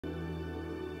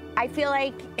I feel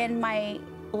like in my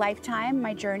lifetime,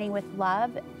 my journey with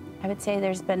love, I would say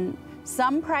there's been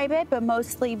some private, but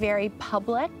mostly very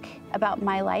public about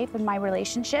my life and my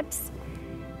relationships.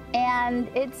 And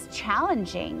it's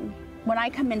challenging. When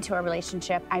I come into a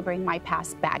relationship, I bring my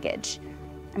past baggage.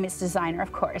 I mean, it's designer,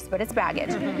 of course, but it's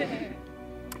baggage.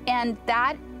 And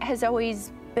that has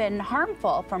always been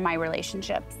harmful for my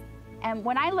relationships. And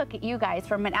when I look at you guys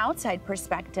from an outside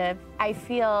perspective, I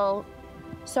feel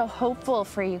so hopeful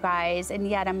for you guys, and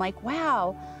yet I'm like,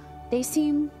 wow, they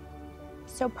seem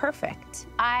so perfect.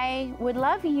 I would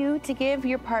love you to give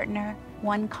your partner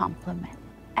one compliment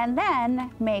and then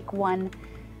make one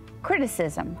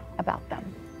criticism about them.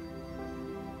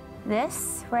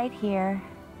 This right here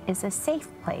is a safe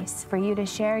place for you to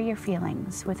share your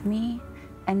feelings with me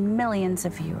and millions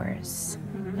of viewers.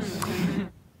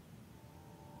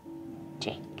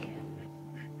 Jake.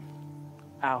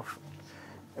 Alf,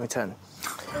 let me turn.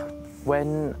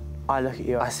 When I look at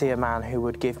you, I see a man who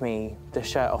would give me the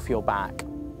shirt off your back,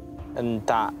 and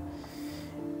that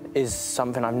is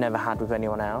something I've never had with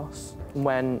anyone else.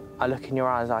 When I look in your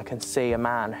eyes, I can see a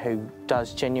man who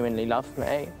does genuinely love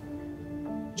me.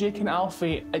 Jake and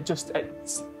Alfie,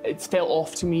 it felt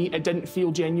off to me. It didn't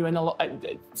feel genuine.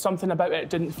 Something about it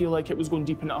didn't feel like it was going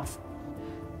deep enough.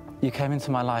 You came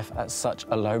into my life at such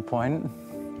a low point,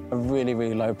 a really,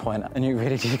 really low point, and you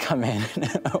really did come in,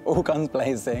 all guns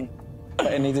blazing.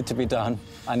 But it needed to be done.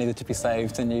 I needed to be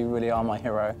saved, and you really are my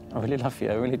hero. I really love you,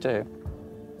 I really do.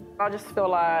 I just feel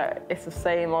like it's the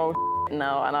same old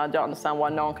now, and I don't understand why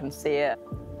no one can see it.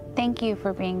 Thank you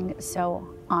for being so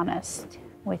honest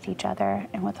with each other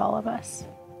and with all of us.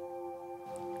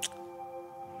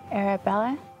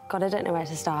 Arabella? God, I don't know where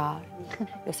to start.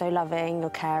 You're so loving, you're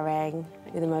caring,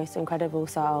 you're the most incredible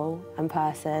soul and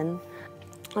person.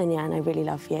 And yeah, and I really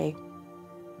love you.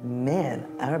 Man,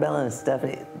 Arabella and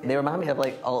Stephanie, they remind me of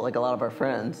like a lot of our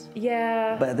friends.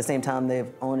 Yeah. But at the same time, they've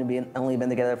only been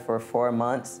together for 4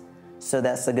 months. So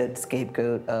that's a good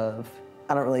scapegoat of,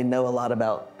 I don't really know a lot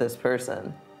about this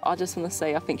person. I just want to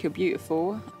say I think you're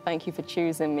beautiful. Thank you for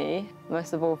choosing me.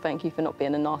 Most of all, thank you for not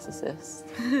being a narcissist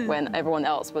when everyone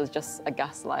else was just a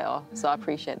gaslighter. So I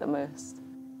appreciate the most.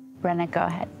 Brenna, go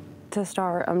ahead. To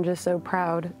start, I'm just so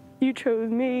proud. You chose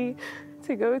me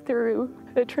to go through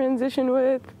a transition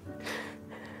with.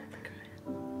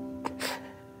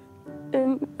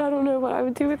 And I don't know what I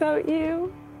would do without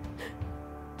you.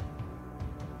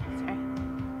 Sorry.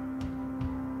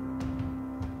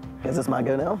 Is this my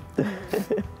go now?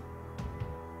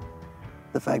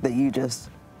 The fact that you just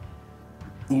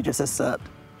accept,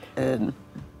 and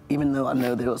even though I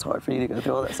know that it was hard for you to go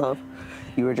through all that stuff,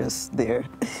 you were just there.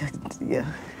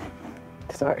 Yeah.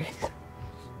 Sorry.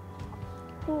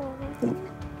 Oh.